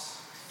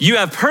false. You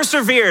have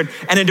persevered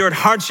and endured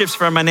hardships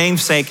for my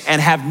name's sake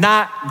and have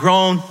not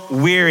grown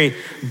weary.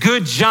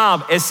 Good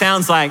job, it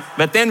sounds like.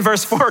 But then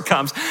verse 4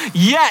 comes.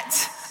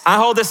 Yet, I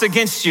hold this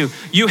against you.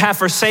 You have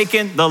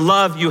forsaken the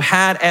love you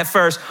had at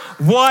first.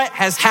 What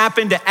has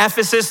happened to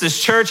Ephesus, this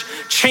church,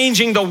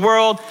 changing the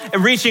world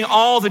and reaching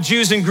all the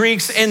Jews and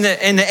Greeks in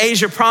the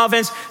Asia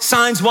province,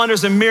 signs,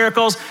 wonders, and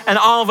miracles, and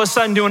all of a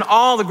sudden doing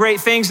all the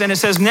great things. And it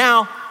says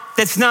now,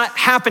 that's not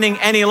happening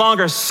any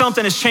longer.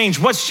 Something has changed.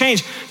 What's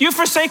changed? You've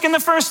forsaken the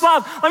first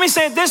love. Let me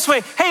say it this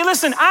way. Hey,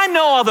 listen, I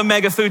know all the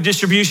mega food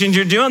distributions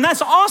you're doing.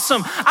 That's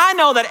awesome. I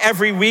know that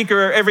every week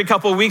or every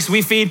couple of weeks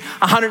we feed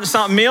 100 and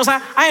something meals.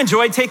 I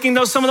enjoyed taking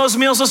some of those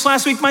meals this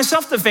last week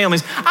myself to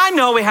families. I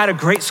know we had a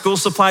great school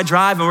supply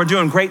drive and we're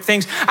doing great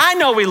things. I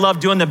know we love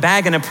doing the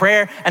bag and a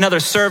prayer and other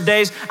serve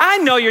days. I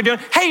know you're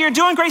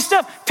doing great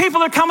stuff.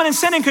 People are coming and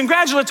sending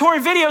congratulatory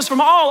videos from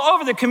all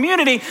over the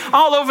community,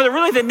 all over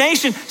the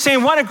nation,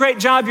 saying what a great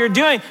job you're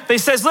doing. But he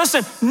says,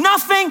 listen,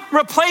 nothing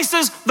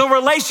replaces the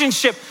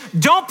relationship.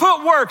 Don't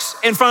put works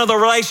in front of the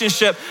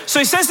relationship. So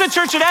he says to the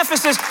church at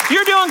Ephesus,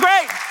 you're doing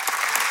great,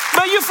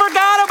 but you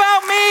forgot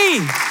about me.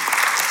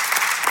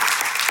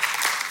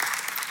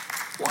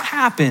 What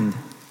happened?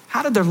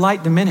 How did their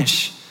light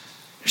diminish?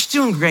 They're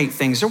doing great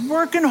things. They're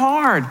working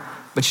hard.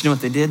 But you know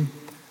what they did?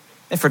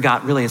 They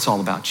forgot really it's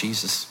all about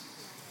Jesus.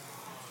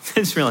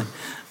 It's really,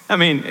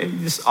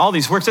 all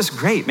these works, that's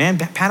great, man.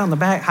 Pat on the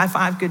back, high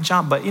five, good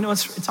job. But you know,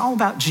 it's all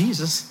about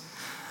Jesus.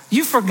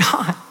 You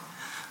forgot.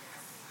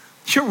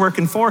 You're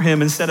working for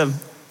him instead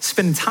of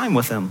spending time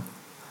with him.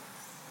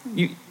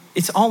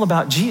 It's all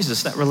about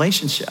Jesus, that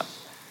relationship.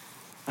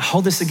 I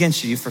hold this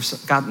against you. You've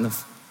forsaken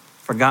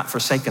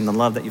the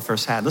love that you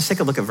first had. Let's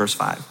take a look at verse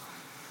 5.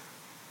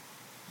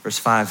 Verse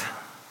 5.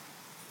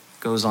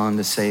 goes on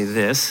to say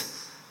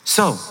this.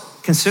 So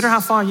consider how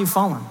far you've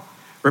fallen.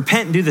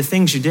 Repent and do the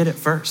things you did at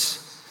first.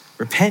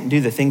 Repent and do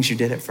the things you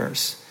did at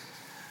first.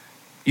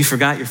 You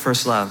forgot your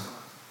first love.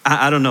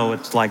 I don't know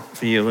what it's like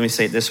for you. Let me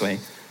say it this way.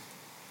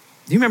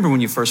 Do you remember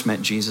when you first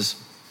met Jesus?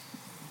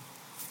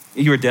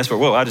 You were desperate.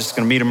 Whoa, I'm just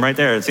going to meet him right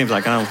there. It seems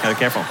like I'm kind of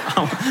careful.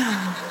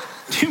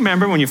 Do you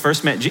remember when you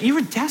first met Jesus? You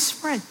were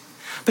desperate,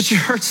 but you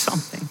heard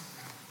something.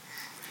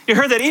 You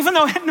heard that even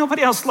though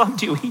nobody else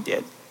loved you, he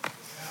did.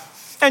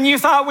 And you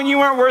thought when you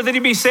weren't worthy to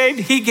be saved,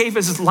 he gave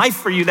his life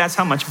for you. That's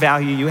how much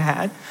value you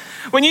had.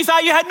 When you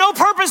thought you had no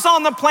purpose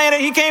on the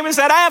planet, he came and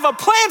said, I have a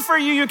plan for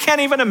you you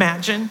can't even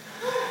imagine.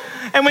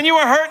 And when you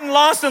were hurt and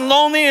lost and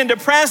lonely and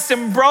depressed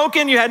and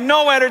broken, you had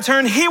nowhere to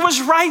turn, he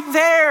was right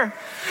there.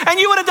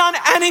 And you would have done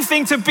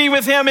anything to be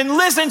with him and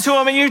listen to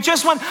him. And you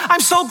just went, I'm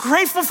so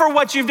grateful for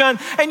what you've done.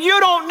 And you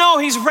don't know,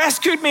 he's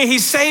rescued me,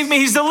 he's saved me,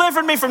 he's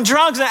delivered me from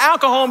drugs and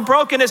alcohol and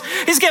brokenness.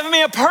 He's given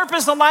me a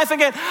purpose in life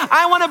again.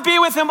 I want to be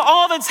with him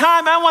all the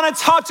time. I want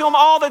to talk to him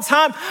all the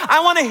time.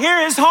 I want to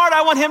hear his heart.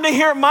 I want him to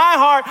hear my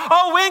heart.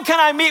 Oh, when can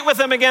I meet with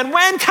him again?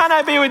 When can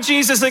I be with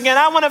Jesus again?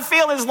 I want to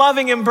feel his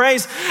loving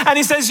embrace. And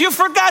he says, you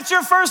forgot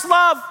your first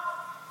love.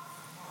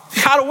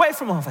 You got away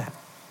from all that.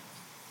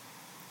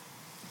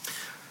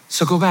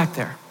 So go back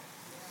there.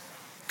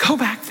 Go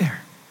back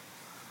there.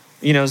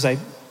 You know, as I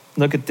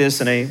look at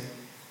this and I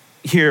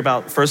hear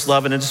about first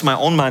love and in just my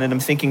own mind and I'm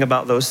thinking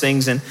about those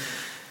things and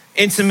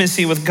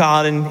intimacy with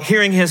God and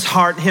hearing his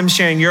heart, him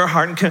sharing your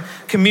heart and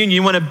communion.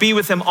 You want to be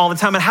with him all the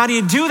time. And how do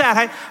you do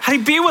that? How do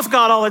you be with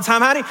God all the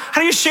time? How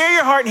do you share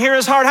your heart and hear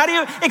his heart? How do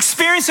you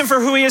experience him for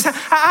who he is?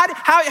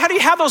 How do you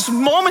have those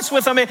moments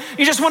with him?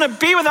 You just want to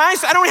be with him.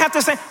 I don't have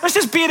to say, let's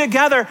just be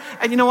together.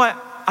 And you know what?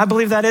 I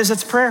believe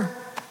it's prayer.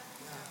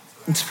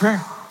 It's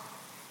prayer.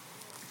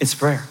 It's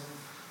prayer.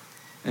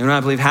 And what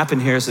I believe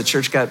happened here is the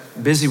church got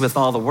busy with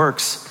all the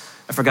works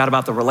and forgot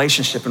about the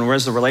relationship. And where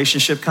does the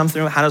relationship come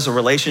through? How does a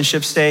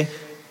relationship stay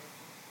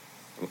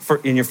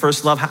in your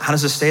first love? How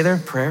does it stay there?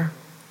 Prayer.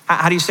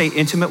 How do you stay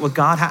intimate with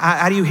God?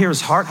 How do you hear his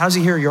heart? How does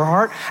he hear your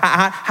heart?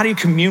 How do you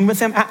commune with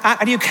him?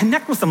 How do you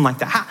connect with him like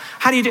that?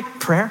 How do you do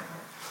prayer?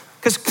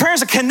 Because prayer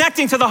is a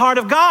connecting to the heart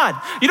of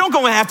God. You don't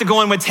have to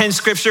go in with 10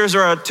 scriptures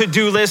or a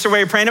to-do list or what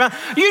you're praying about.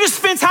 You just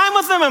spend time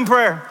with him in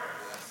prayer.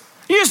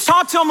 You just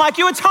talk to him like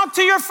you would talk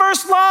to your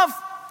first love.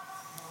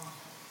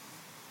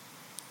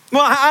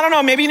 Well, I don't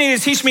know, maybe you need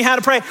to teach me how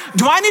to pray.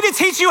 Do I need to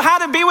teach you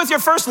how to be with your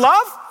first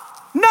love?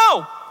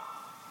 No.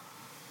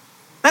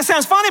 That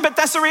sounds funny, but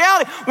that's the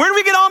reality. Where do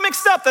we get all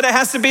mixed up that it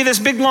has to be this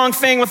big long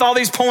thing with all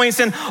these points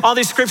and all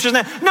these scriptures?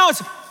 No,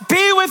 it's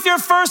be with your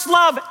first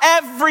love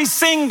every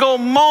single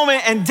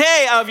moment and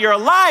day of your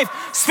life.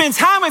 Spend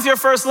time with your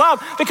first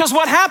love, because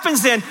what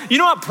happens then, you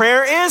know what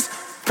prayer is?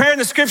 Prayer in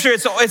the scripture,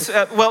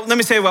 well, let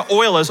me say what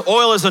oil is.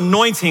 Oil is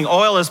anointing.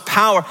 Oil is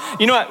power.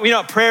 You know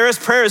what prayer is?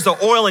 Prayer is the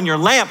oil in your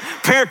lamp.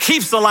 Prayer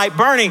keeps the light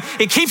burning.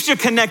 It keeps you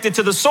connected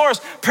to the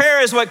source.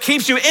 Prayer is what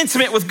keeps you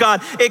intimate with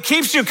God. It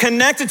keeps you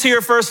connected to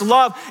your first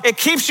love. It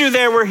keeps you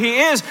there where he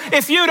is.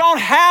 If you don't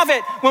have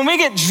it, when we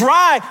get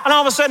dry, and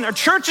all of a sudden our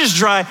church is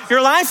dry,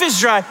 your life is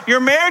dry, your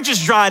marriage is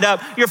dried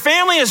up, your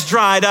family is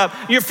dried up,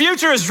 your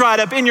future is dried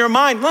up in your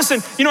mind. Listen,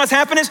 you know what's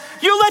happened is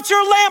you let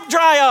your lamp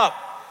dry up.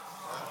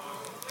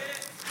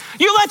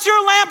 You let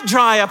your lamp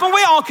dry up, and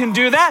we all can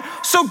do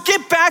that. So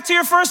get back to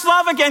your first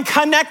love again.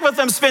 Connect with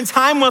him, spend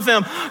time with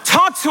him,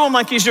 talk to him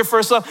like he's your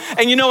first love.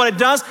 And you know what it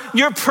does?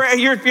 Your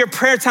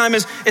prayer time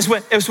is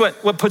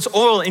what puts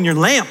oil in your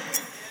lamp.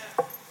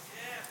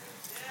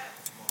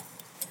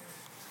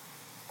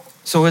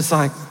 So it's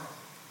like,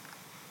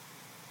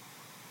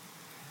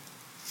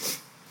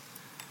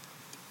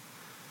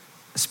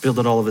 I spilled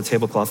it all over the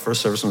tablecloth first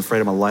service. I'm afraid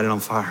I'm gonna light it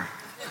on fire.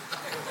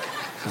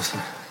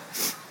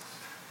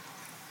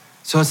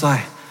 So it's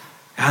like,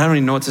 I don't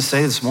even know what to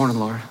say this morning,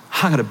 Lord.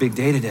 I got a big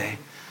day today.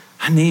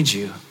 I need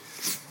you.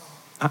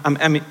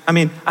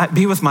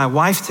 Be with my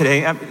wife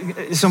today.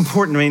 It's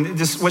important.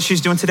 Just what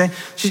she's doing today.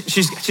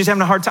 She's having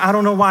a hard time. I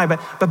don't know why,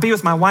 but be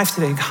with my wife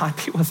today. God,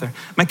 be with her.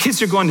 My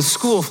kids are going to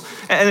school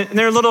and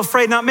they're a little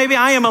afraid. Now, maybe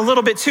I am a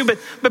little bit too,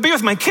 but be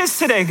with my kids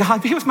today.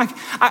 God, be with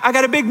I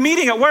got a big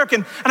meeting at work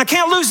and I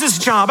can't lose this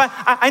job.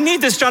 I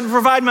need this job to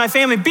provide my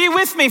family. Be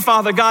with me,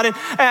 Father God.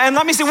 And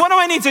let me see, what do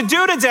I need to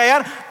do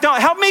today?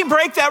 Help me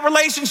break that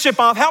relationship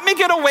off. Help me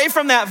get away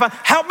from that.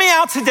 Help me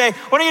out today.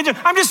 What are you doing?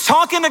 I'm just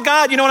talking to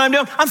God. You know what I'm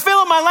doing? I'm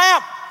filling my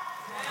lamp.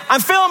 I'm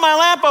filling my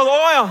lamp with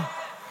oil.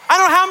 I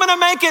don't know how I'm gonna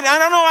make it.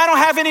 I don't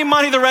have any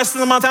money the rest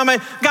of the month.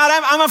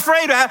 God, I'm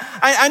afraid.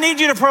 I need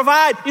you to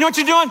provide. You know what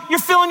you're doing? You're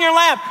filling your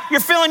lamp. You're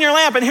filling your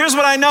lamp. And here's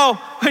what I know: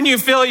 when you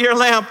fill your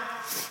lamp,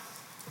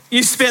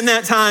 you spend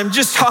that time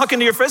just talking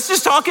to your first,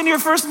 just talking to your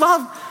first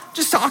love,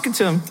 just talking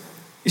to him.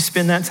 You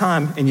spend that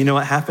time, and you know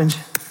what happens?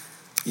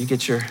 You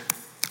get your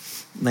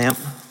lamp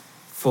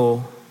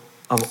full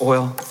of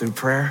oil through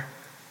prayer.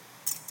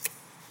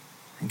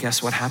 And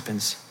guess what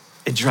happens?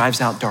 It drives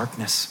out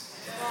darkness.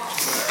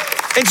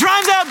 It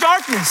drives out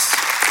darkness.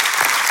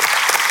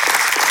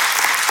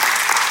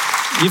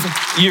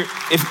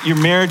 If your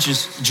marriage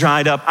is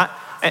dried up,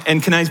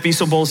 and can I be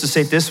so bold as to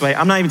say it this way?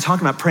 I'm not even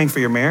talking about praying for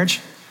your marriage.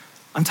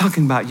 I'm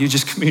talking about you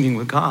just communing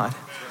with God.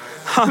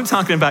 I'm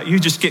talking about you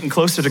just getting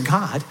closer to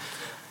God.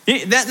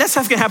 That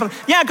stuff can happen.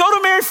 Yeah, go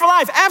to Marriage for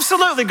Life.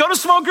 Absolutely. Go to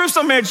small groups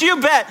on marriage. You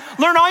bet.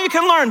 Learn all you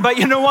can learn. But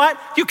you know what?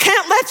 You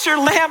can't let your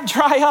lamp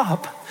dry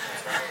up.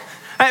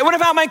 What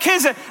about my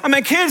kids?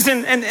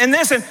 And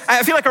this? And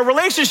I feel like a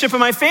relationship in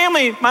my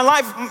family, my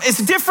life is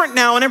different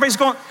now. And everybody's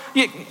going,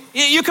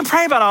 you can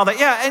pray about all that.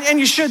 Yeah, and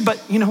you should.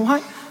 But you know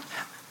what?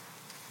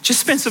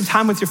 Just spend some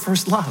time with your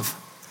first love.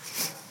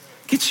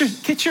 Get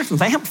your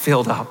lamp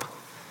filled up.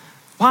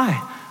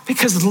 Why?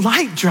 Because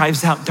light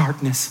drives out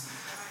darkness.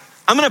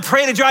 I'm gonna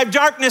pray to drive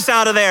darkness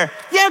out of there.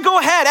 Yeah, go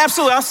ahead,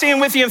 absolutely. I'll stand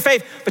with you in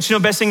faith. But you know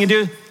the best thing you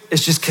do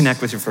is just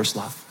connect with your first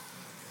love.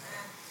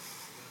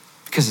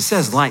 Because it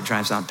says light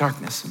drives out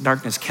darkness.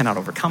 Darkness cannot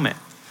overcome it.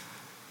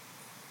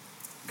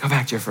 Go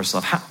back to your first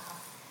love. How?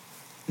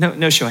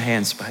 No show of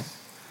hands, but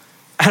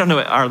I don't know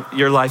what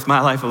your life,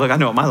 my life will look. I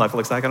know what my life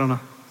looks like, I don't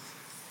know.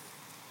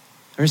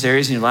 There's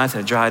areas in your life that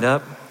are dried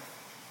up.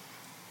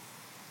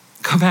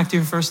 Go back to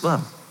your first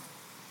love.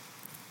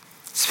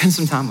 Spend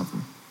some time with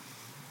them.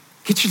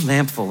 Get your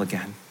lamp full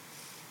again.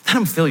 Let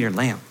them fill your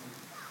lamp.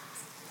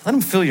 Let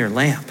them fill your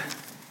lamp.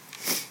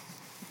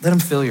 Let them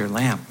fill your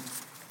lamp.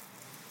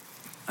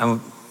 I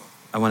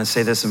want to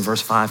say this in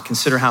verse 5.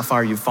 Consider how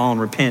far you've fallen.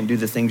 Repent. Do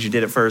the things you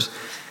did at first.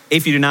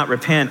 If you do not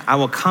repent, I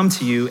will come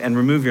to you and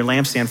remove your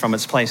lampstand from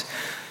its place.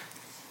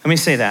 Let me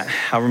say that.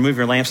 I'll remove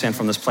your lampstand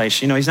from this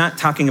place. You know, he's not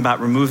talking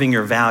about removing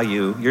your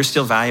value. You're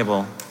still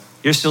valuable.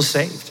 You're still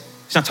saved.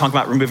 He's not talking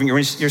about removing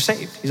you're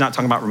saved. He's not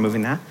talking about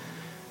removing that.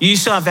 You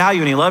still have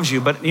value and he loves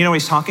you, but you know what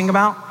he's talking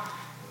about?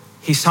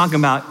 He's talking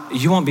about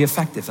you won't be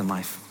effective in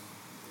life.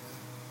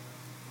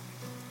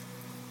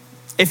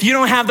 If you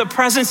don't have the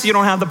presence, you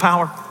don't have the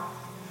power.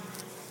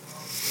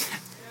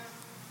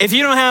 If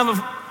you don't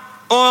have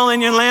oil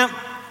in your lamp,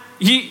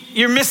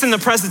 you're missing the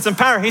presence and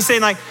power. He's saying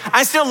like,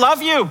 I still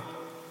love you.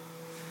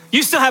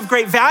 You still have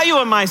great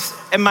value in my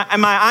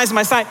eyes and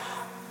my sight,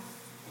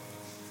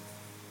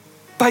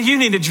 but you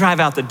need to drive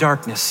out the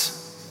darkness.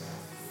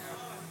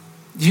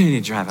 You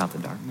need to drive out the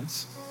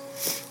darkness.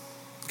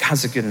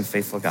 God's a good and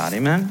faithful God,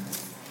 amen?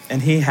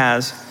 And he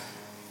has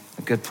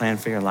a good plan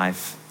for your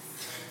life.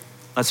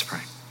 Let's pray.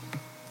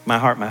 My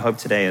heart, my hope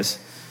today is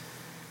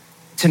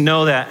to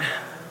know that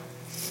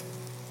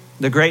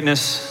the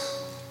greatness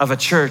of a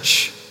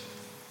church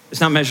is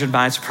not measured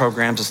by its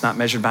programs. It's not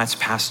measured by its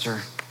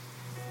pastor.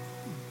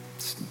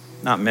 It's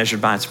not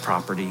measured by its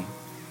property.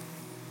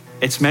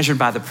 It's measured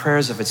by the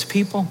prayers of its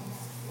people.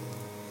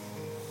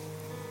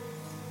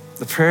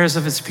 The prayers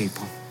of its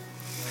people.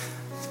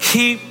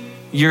 Keep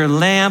your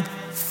lamp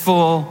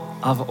full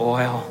of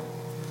oil.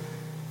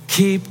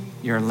 Keep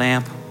your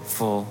lamp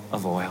full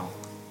of oil.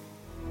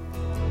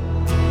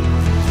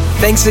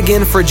 Thanks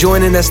again for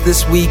joining us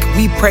this week.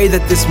 We pray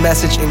that this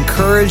message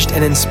encouraged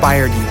and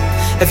inspired you.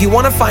 If you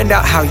want to find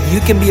out how you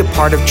can be a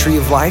part of Tree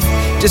of Life,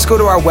 just go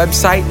to our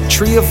website,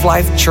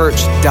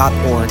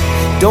 treeoflifechurch.org.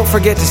 Don't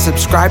forget to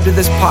subscribe to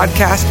this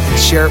podcast and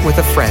share it with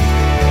a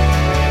friend.